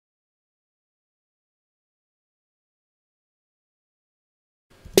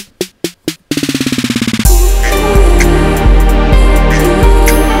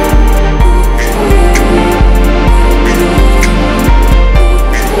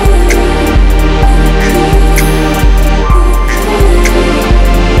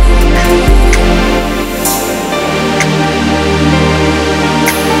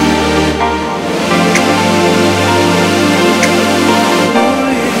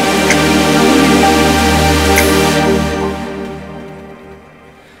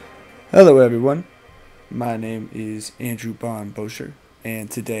Hello everyone, my name is Andrew Bosher, and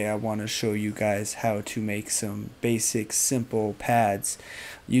today I want to show you guys how to make some basic simple pads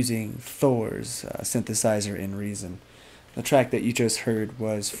using Thor's synthesizer in Reason. The track that you just heard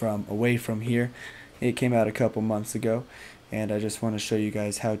was from Away From Here. It came out a couple months ago, and I just want to show you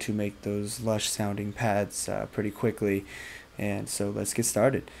guys how to make those Lush sounding pads pretty quickly. And so let's get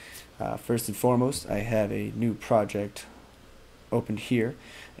started. First and foremost, I have a new project opened here,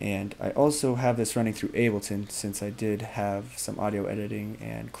 and I also have this running through Ableton since I did have some audio editing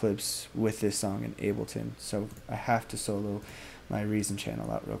and clips with this song in Ableton, so I have to solo my Reason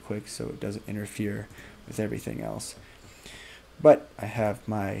channel out real quick so it doesn't interfere with everything else. But I have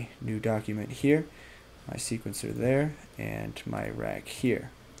my new document here, my sequencer there, and my rack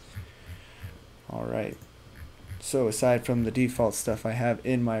here. Alright, so aside from the default stuff I have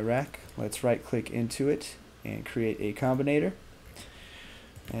in my rack, let's right click into it and create a combinator.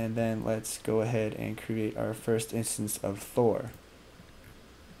 And then let's go ahead and create our first instance of Thor.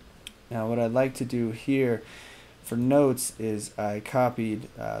 Now what I'd like to do here for notes is I copied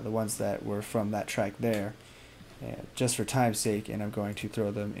the ones that were from that track there, just for time's sake, and I'm going to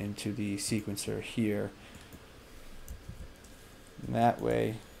throw them into the sequencer here. And that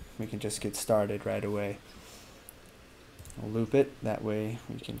way we can just get started right away. We'll loop it, that way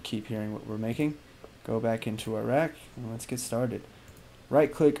we can keep hearing what we're making. Go back into our rack and let's get started.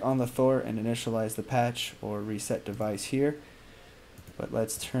 Right click on the Thor and initialize the patch or reset device here, but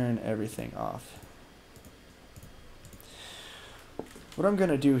let's turn everything off. What I'm going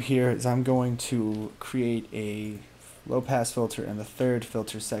to do here is I'm going to create a low pass filter in the third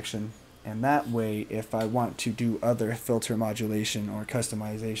filter section, and that way if I want to do other filter modulation or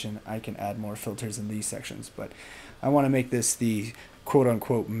customization I can add more filters in these sections, but I want to make this the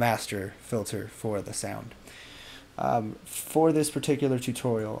quote-unquote master filter for the sound. For this particular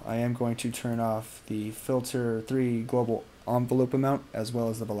tutorial, I am going to turn off the filter 3 global envelope amount as well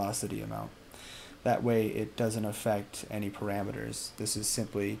as the velocity amount. That way it doesn't affect any parameters. This is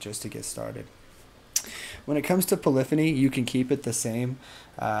simply just to get started. When it comes to polyphony, you can keep it the same.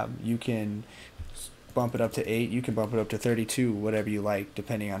 You can bump it up to 8, you can bump it up to 32, whatever you like,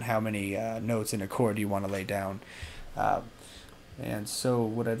 depending on how many notes in a chord you want to lay down. And so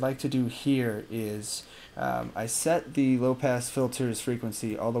what I'd like to do here is I set the low pass filter's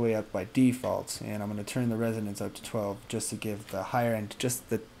frequency all the way up by default, and I'm going to turn the resonance up to 12 just to give the higher end just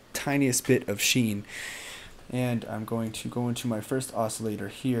the tiniest bit of sheen. And I'm going to go into my first oscillator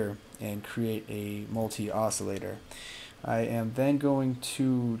here and create a multi-oscillator. I am then going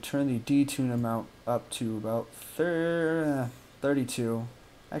to turn the detune amount up to about 32,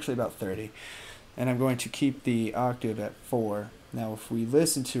 actually about 30. And I'm going to keep the octave at 4. Now if we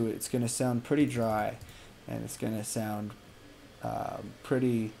listen to it, it's going to sound pretty dry, and it's going to sound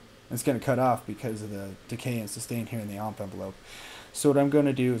it's going to cut off because of the decay and sustain here in the amp envelope. So what I'm going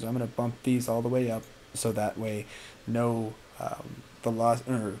to do is I'm going to bump these all the way up so that way no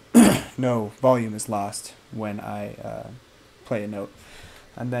no volume is lost when I play a note.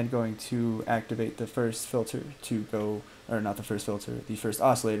 I'm then going to activate the first filter to go, or not the first filter, the first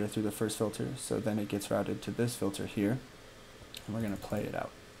oscillator through the first filter, so then it gets routed to this filter here, and we're going to play it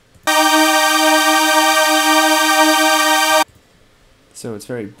out. So it's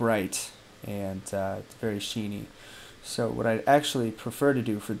very bright and it's very sheeny. So what I'd actually prefer to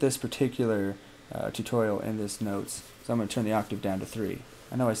do for this particular tutorial in this notes, so I'm going to turn the octave down to 3.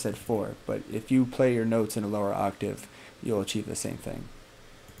 I know I said 4, but if you play your notes in a lower octave, you'll achieve the same thing.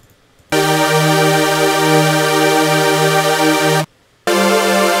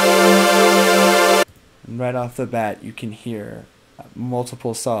 And right off the bat you can hear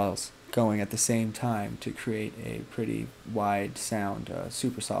multiple saws going at the same time to create a pretty wide sound,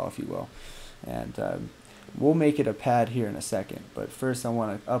 super saw if you will. And we'll make it a pad here in a second, but first I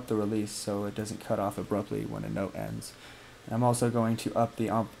want to up the release so it doesn't cut off abruptly when a note ends. And I'm also going to up the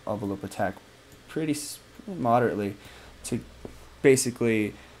envelope attack pretty moderately to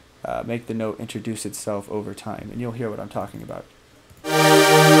basically make the note introduce itself over time, and you'll hear what I'm talking about.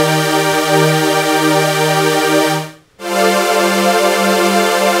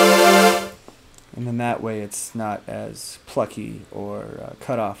 And then that way it's not as plucky or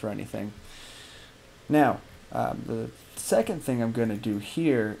cut off or anything. Now, the second thing I'm going to do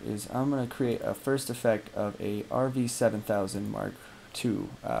here is I'm going to create a first effect of a RV7000 Mark II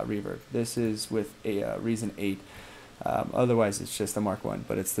reverb. This is with a Reason 8. Otherwise it's just a Mark 1,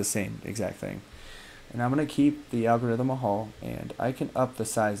 but it's the same exact thing. And I'm going to keep the algorithm a Hall, and I can up the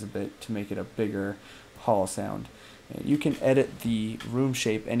size a bit to make it a bigger Hall sound. And you can edit the room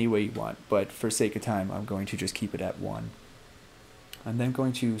shape any way you want, but for sake of time I'm going to just keep it at 1. I'm then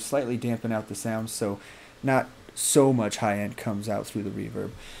going to slightly dampen out the sound so not so much high end comes out through the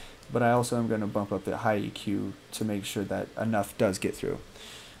reverb, but I also am going to bump up the high EQ to make sure that enough does get through.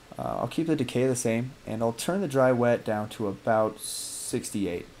 I'll keep the decay the same, and I'll turn the dry wet down to about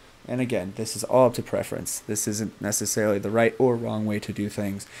 68. And again, this is all up to preference. This isn't necessarily the right or wrong way to do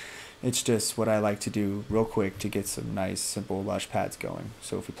things. It's just what I like to do real quick to get some nice, simple Lush pads going.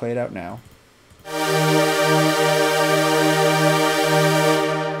 So if we play it out now.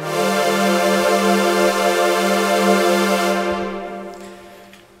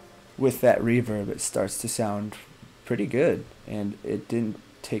 With that reverb, it starts to sound pretty good, and it didn't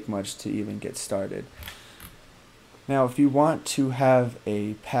take much to even get started. Now, if you want to have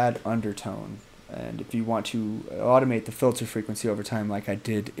a pad undertone, and if you want to automate the filter frequency over time like I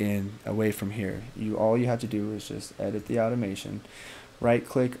did in Away From Here, all you have to do is just edit the automation, right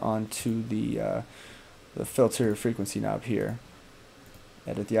click onto the filter frequency knob here,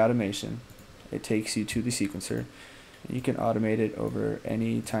 edit the automation, it takes you to the sequencer, and you can automate it over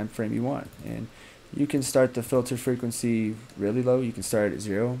any time frame you want. And you can start the filter frequency really low, you can start at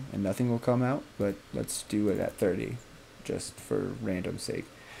 0 and nothing will come out, but let's do it at 30 just for random sake.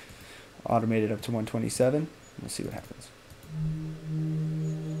 Automate it up to 127, we'll see what happens.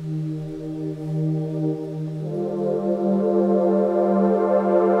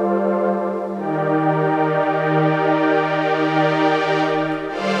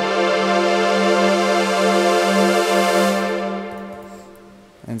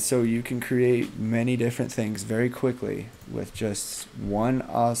 And so you can create many different things very quickly with just one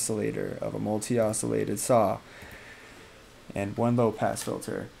oscillator of a multi-oscillated saw and one low pass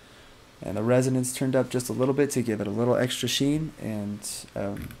filter. And the resonance turned up just a little bit to give it a little extra sheen and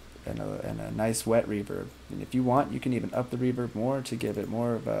a nice wet reverb. And if you want, you can even up the reverb more to give it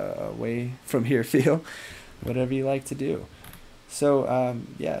more of a Away From Here feel, whatever you like to do. So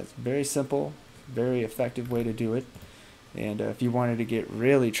yeah, it's very simple, very effective way to do it. And if you wanted to get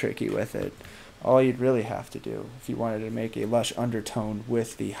really tricky with it, all you'd really have to do, if you wanted to make a Lush undertone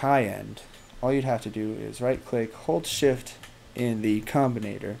with the high end, all you'd have to do is right click, hold shift in the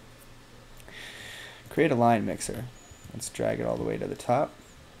combinator, create a line mixer. Let's drag it all the way to the top.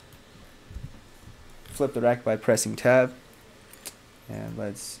 Flip the rack by pressing tab, and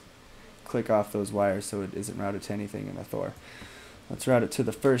let's click off those wires so it isn't routed to anything in the Thor. Let's route it to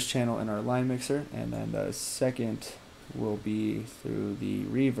the first channel in our line mixer, and then the second will be through the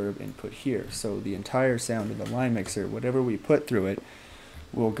reverb input here. So the entire sound of the line mixer, whatever we put through it,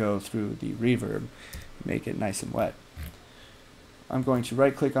 will go through the reverb, make it nice and wet. I'm going to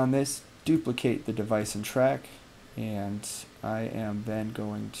right click on this, duplicate the device and track, and I am then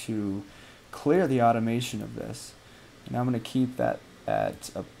going to clear the automation of this, and I'm going to keep that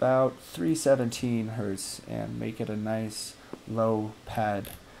at about 317 Hertz and make it a nice low pad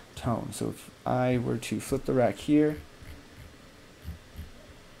tone. So if I were to flip the rack here,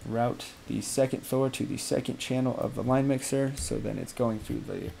 route the second Thor to the second channel of the line mixer, so then it's going through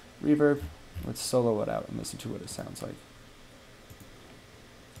the reverb. Let's solo it out and listen to what it sounds like.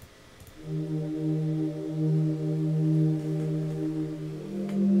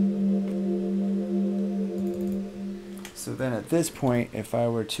 So then at this point, if I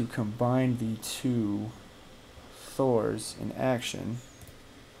were to combine the two Thors in action,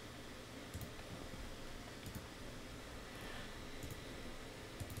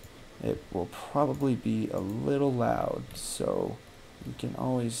 it will probably be a little loud, so you can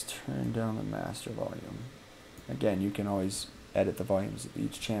always turn down the master volume. Again, you can always edit the volumes of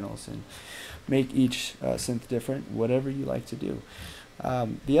each channels and make each synth different, whatever you like to do.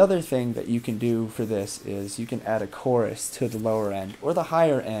 The other thing that you can do for this is you can add a chorus to the lower end or the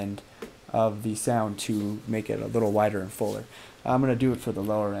higher end of the sound to make it a little wider and fuller. I'm going to do it for the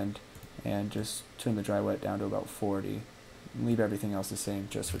lower end and just turn the dry wet down to about 40. Leave everything else the same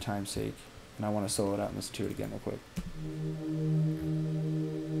just for time's sake, and I want to solo it out and listen to it again real quick.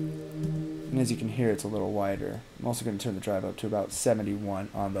 And as you can hear, it's a little wider. I'm also going to turn the drive up to about 71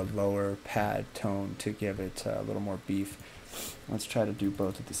 on the lower pad tone to give it a little more beef. Let's try to do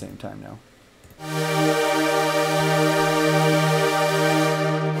both at the same time now.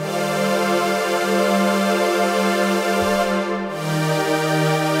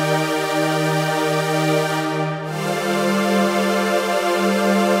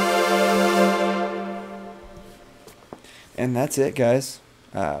 And that's it, guys.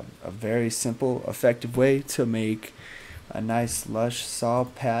 A very simple, effective way to make a nice Lush saw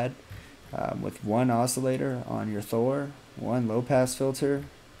pad with one oscillator on your Thor, one low pass filter,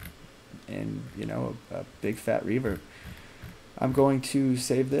 and a big fat reverb. I'm going to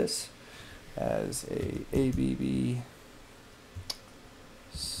save this as a ABB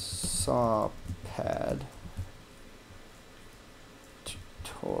saw pad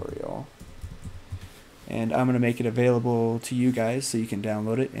tutorial, and I'm going to make it available to you guys so you can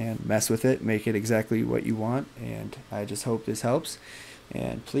download it and mess with it, make it exactly what you want, and I just hope this helps.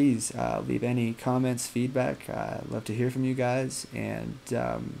 And please leave any comments, feedback. I'd love to hear from you guys, and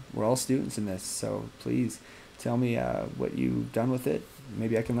we're all students in this, so please tell me what you've done with it.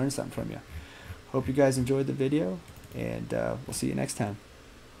 Maybe I can learn something from you. Hope you guys enjoyed the video, and we'll see you next time.